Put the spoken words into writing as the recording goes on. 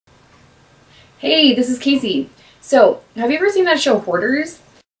Hey, this is Casey. So, have you ever seen that show Hoarders?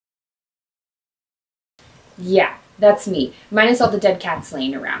 Yeah, that's me, minus all the dead cats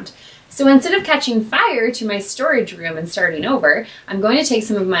laying around. So instead of catching fire to my storage room and starting over, I'm going to take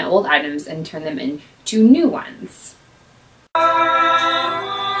some of my old items and turn them into new ones.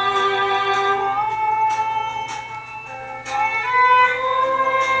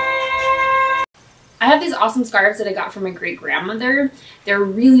 I have these awesome scarves that I got from my great-grandmother. They're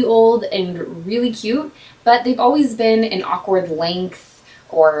really old and really cute, but they've always been an awkward length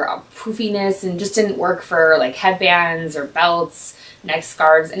or a poofiness and just didn't work for like headbands or belts, neck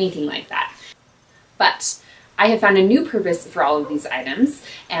scarves, anything like that. But I have found a new purpose for all of these items,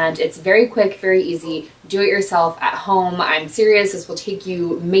 and it's very quick, very easy. Do it yourself at home. I'm serious, this will take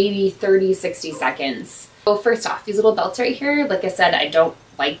you maybe 30, 60 seconds. So first off, these little belts right here, like I said, I don't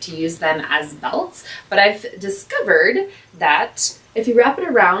like to use them as belts, but I've discovered that if you wrap it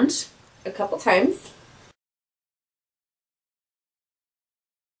around a couple times,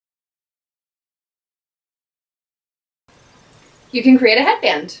 you can create a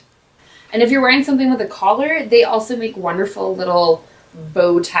headband. And if you're wearing something with a collar, they also make wonderful little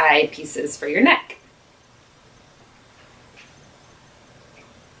bow tie pieces for your neck.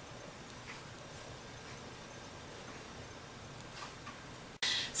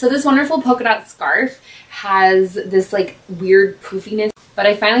 So this wonderful polka dot scarf has this like weird poofiness, but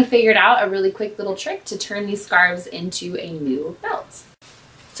I finally figured out a really quick little trick to turn these scarves into a new belt.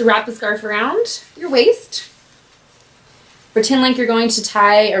 So wrap the scarf around your waist. Pretend like you're going to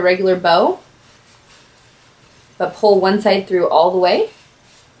tie a regular bow, but pull one side through all the way.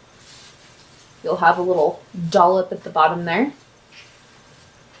 You'll have a little dollop at the bottom there.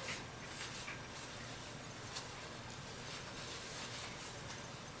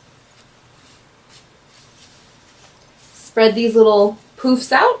 Spread these little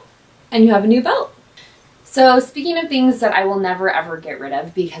poofs out and you have a new belt. So speaking of things that I will never ever get rid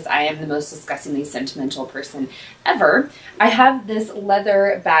of because I am the most disgustingly sentimental person ever, I have this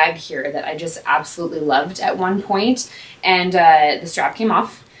leather bag here that I just absolutely loved at one point, and the strap came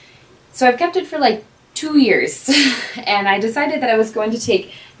off. So I've kept it for like 2 years and I decided that I was going to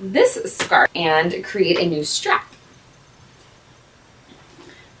take this scarf and create a new strap.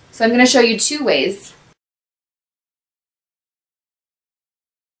 So I'm going to show you 2 ways.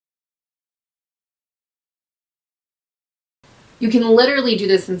 You can literally do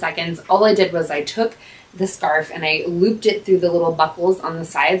this in seconds. All I did was I took the scarf and I looped it through the little buckles on the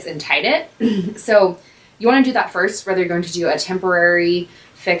sides and tied it. So you want to do that first, whether you're going to do a temporary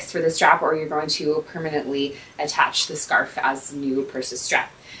fix for the strap or you're going to permanently attach the scarf as new purse's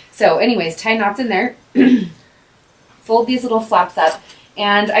strap. So anyways, tie knots in there, fold these little flaps up,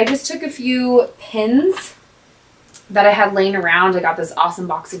 and I just took a few pins that I had laying around. I got this awesome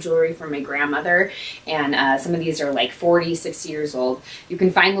box of jewelry from my grandmother, and some of these are like 40, 60 years old. You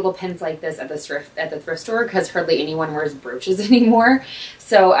can find little pins like this at the thrift store because hardly anyone wears brooches anymore.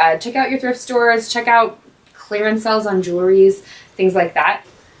 So check out your thrift stores, check out clearance sales on jewelries, things like that.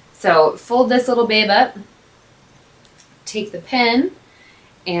 So fold this little babe up, take the pin,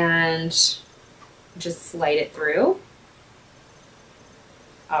 and just slide it through,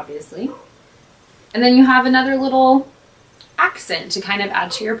 obviously. And then you have another little accent to kind of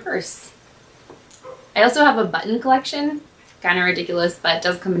add to your purse. I also have a button collection, kind of ridiculous, but it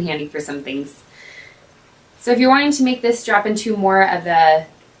does come in handy for some things. So if you're wanting to make this strap into more of a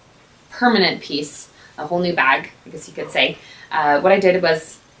permanent piece, a whole new bag, I guess you could say, what I did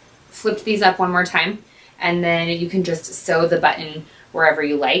was flipped these up one more time, and then you can just sew the button wherever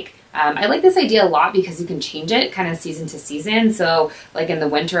you like. I like this idea a lot because you can change it kind of season to season. So like in the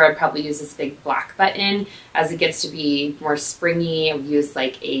winter, I'd probably use this big black button. As it gets to be more springy, I would use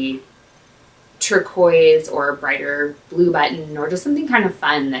like a turquoise or a brighter blue button, or just something kind of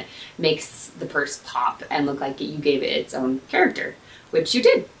fun that makes the purse pop and look like you gave it its own character, which you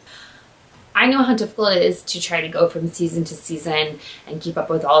did. I know how difficult it is to try to go from season to season and keep up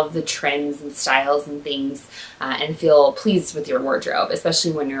with all of the trends and styles and things and feel pleased with your wardrobe,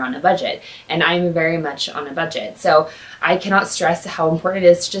 especially when you're on a budget. And I'm very much on a budget. So I cannot stress how important it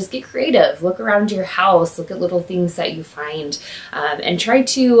is to just get creative. Look around your house, look at little things that you find, and try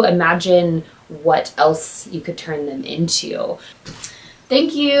to imagine what else you could turn them into.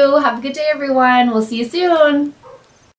 Thank you. Have a good day, everyone. We'll see you soon.